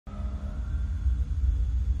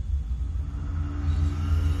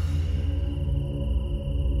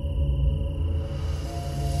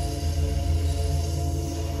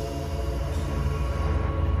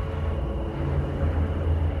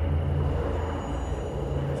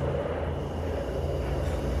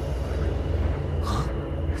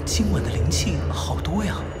今晚的灵气好多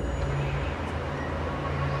呀！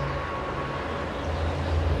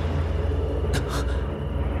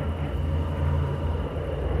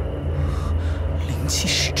灵气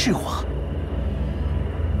实质化，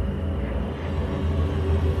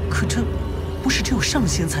可这不是只有上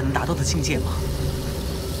仙才能达到的境界吗？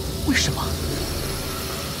为什么？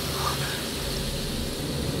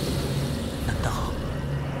难道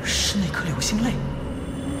是那颗流星泪？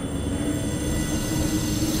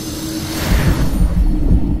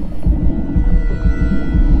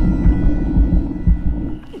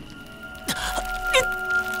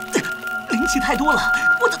 太多了，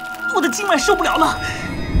我的经脉受不了了。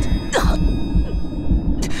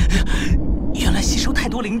原来吸收太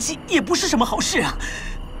多灵气也不是什么好事啊！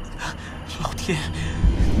老天，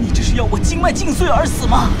你这是要我经脉尽碎而死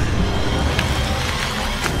吗？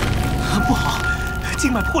不好，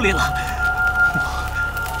经脉破裂了！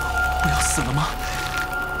我要死了吗？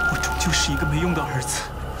我终究是一个没用的儿子，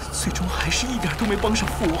最终还是一点都没帮上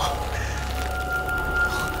父王。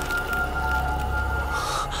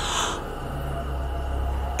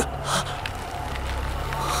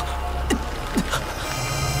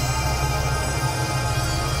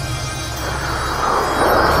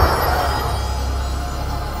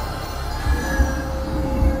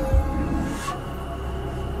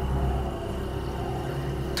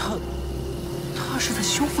 他是在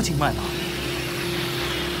修复经脉吗？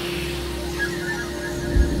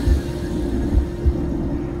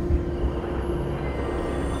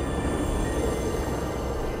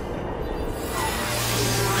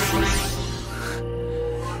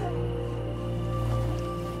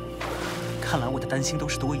看来我的担心都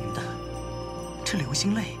是多余的。这流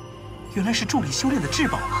星泪，原来是助力修炼的至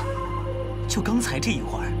宝啊！就刚才这一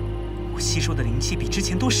会儿，我吸收的灵气比之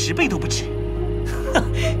前多10倍都不止。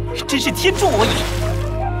 真是天助我也！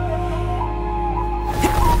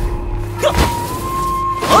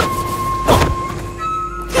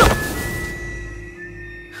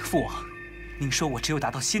父王，您说我只有达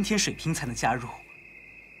到先天水平才能加入。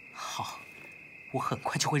好，我很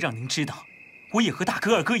快就会让您知道，我也和大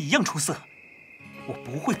哥二哥一样出色。我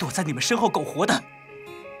不会躲在你们身后苟活的。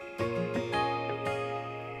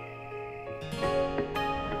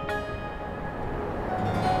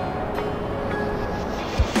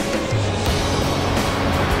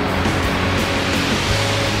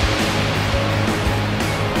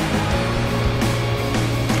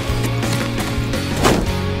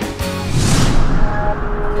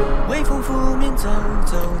 微风拂面走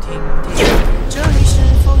走停停，这里是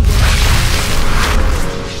否有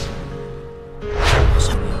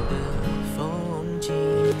想要的风景？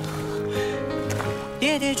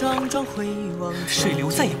跌跌撞撞回望，水流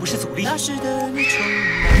再也不是阻力。那时的你充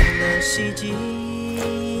满了希冀，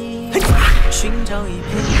寻找一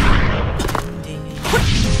片天地，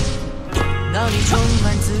那里充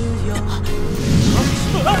满自由。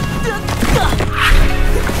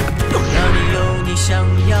那里有你想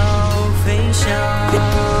要飞翔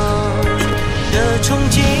的憧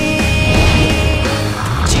憬，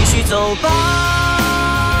继续走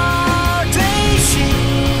吧，追寻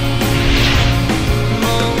梦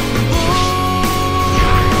不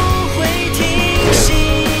会停息。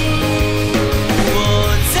我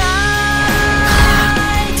在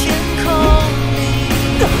天空里，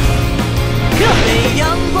被阳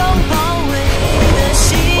光包围的心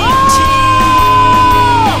情。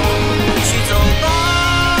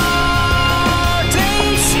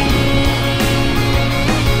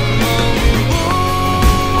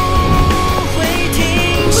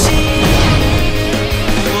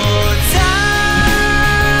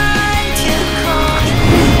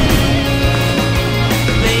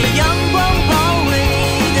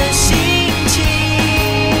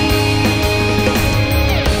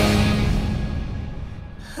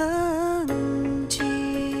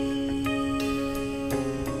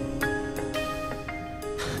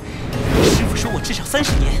 至少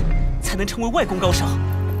30年才能成为外功高手。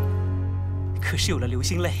可是有了流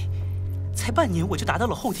星泪，才半年我就达到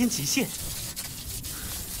了后天极限。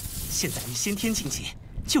现在离先天境界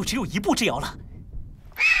就只有一步之遥了。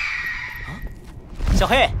啊，小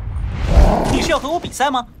黑，你是要和我比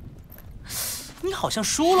赛吗？你好像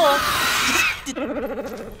输了哦。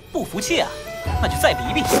不服气啊？那就再比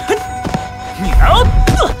一比。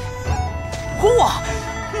哇，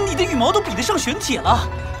你的羽毛都比得上玄铁了。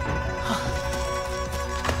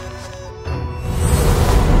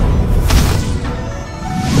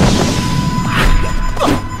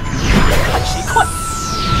 谁快？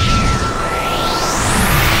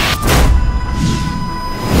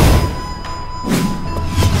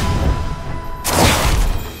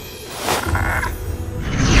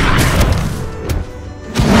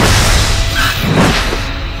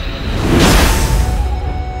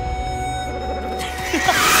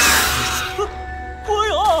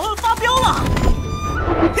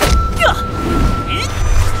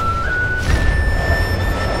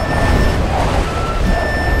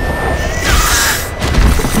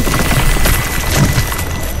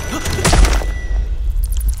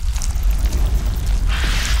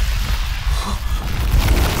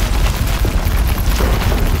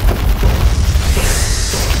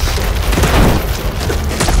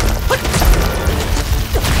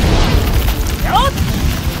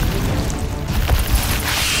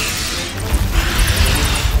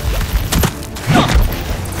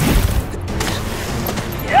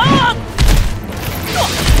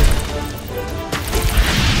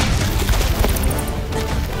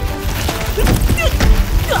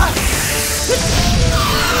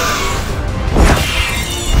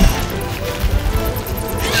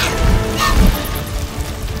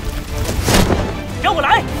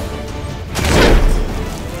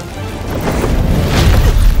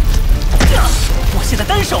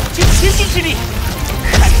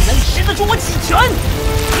吃得住我几拳？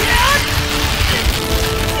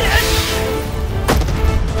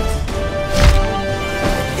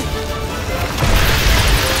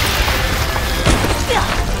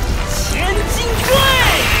千金坠！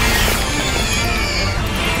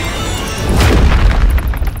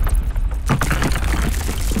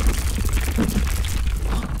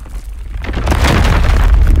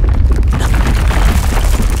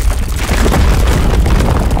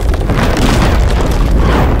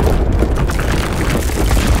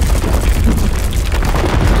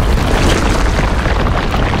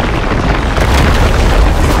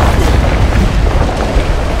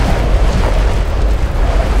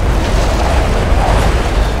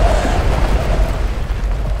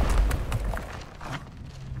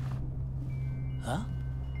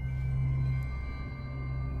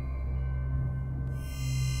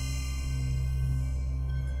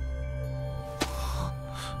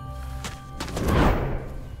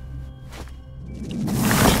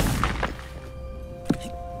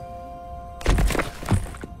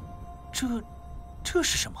这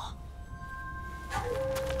是什么？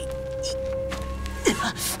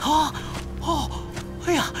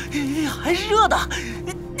哎呀，还热的！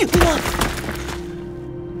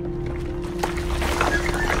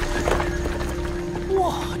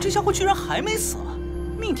哇，这家伙居然还没死，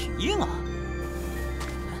命挺硬啊！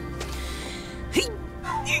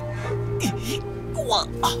哇，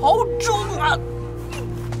好重啊！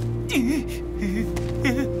哎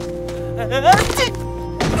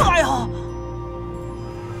呀！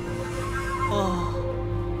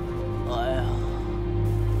哎呀！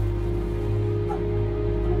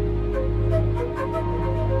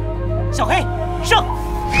小黑，上！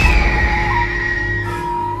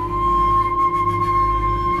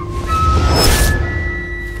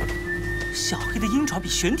小黑的鹰爪比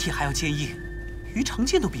玄铁还要坚硬，与长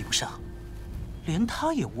剑都比不上，连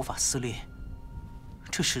他也无法撕裂。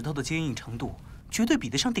这石头的坚硬程度绝对比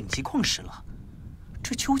得上顶级矿石了。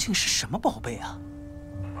这究竟是什么宝贝啊？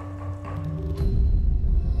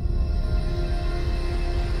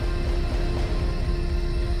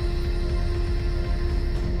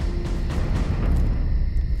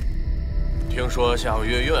听说下个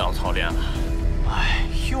月又要操练了，哎，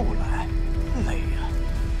又来，累呀！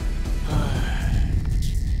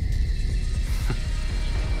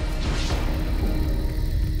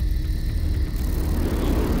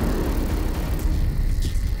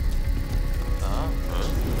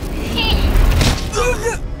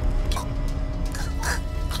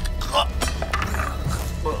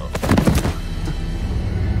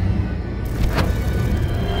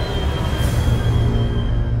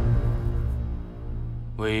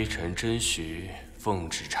微臣真许奉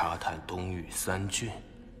旨查探东域3郡，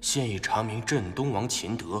现已查明镇东王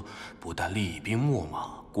秦德不但厉兵秣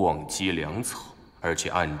马，广积粮草，而且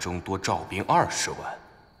暗中多召兵20万，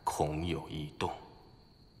恐有异动。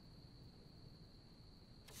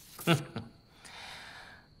哼哼，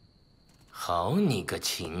好你个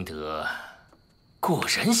秦德，果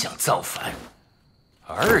然想造反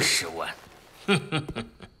！20万，哼哼哼！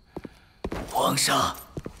皇上。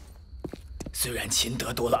虽然秦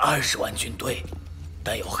德多了20万军队，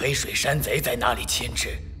但有黑水山贼在那里牵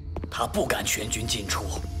制，他不敢全军进出，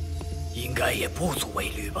应该也不足为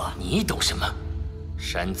虑吧？你懂什么？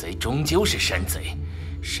山贼终究是山贼，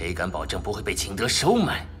谁敢保证不会被秦德收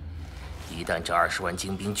买？一旦这20万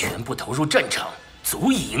精兵全部投入战场，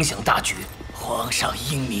足以影响大局。皇上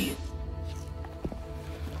英明。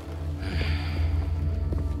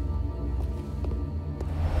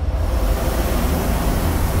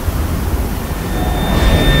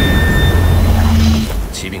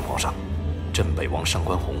启禀皇上，镇北王上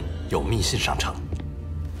官红有密信上呈。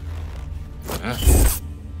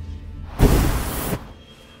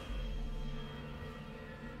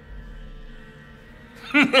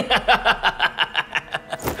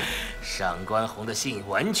上官红的信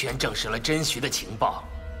完全证实了真徐的情报。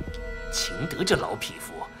秦德这老匹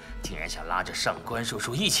夫，竟然想拉着上官叔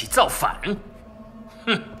叔一起造反！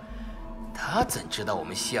哼，他怎知道我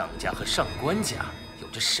们项家和上官家有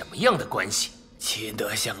着什么样的关系？秦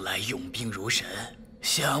德向来用兵如神，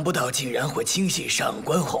想不到竟然会轻信上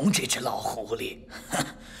官红这只老狐狸，哼，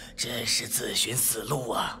真是自寻死路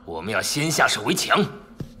啊！我们要先下手为强，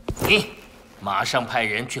你马上派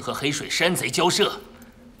人去和黑水山贼交涉，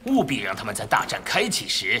务必让他们在大战开启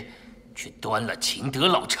时去端了秦德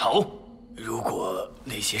老巢。如果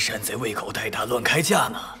那些山贼胃口太大，乱开价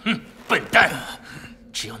呢？哼，笨蛋！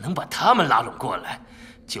只要能把他们拉拢过来，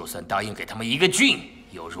就算答应给他们一个郡，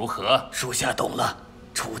又如何？属下懂了，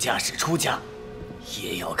出价是出价，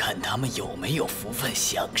也要看他们有没有福分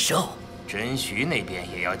享受。真徐那边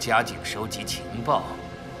也要加紧收集情报，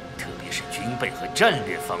特别是军备和战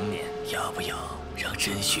略方面。要不要让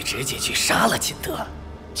真须直接去杀了秦德？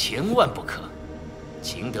千万不可！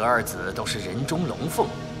秦德二子都是人中龙凤，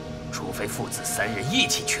除非父子三人一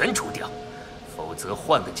起全除掉，否则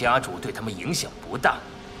换个家主对他们影响不大，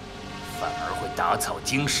反而会打草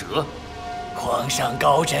惊蛇。皇上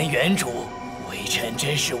高瞻远瞩，微臣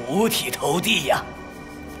真是五体投地呀！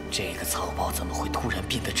这个草包怎么会突然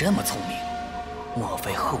变得这么聪明？莫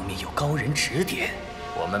非后面有高人指点？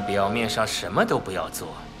我们表面上什么都不要做，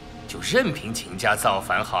就任凭秦家造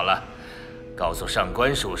反好了。告诉上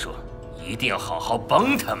官叔叔，一定要好好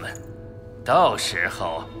帮他们，到时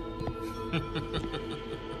候。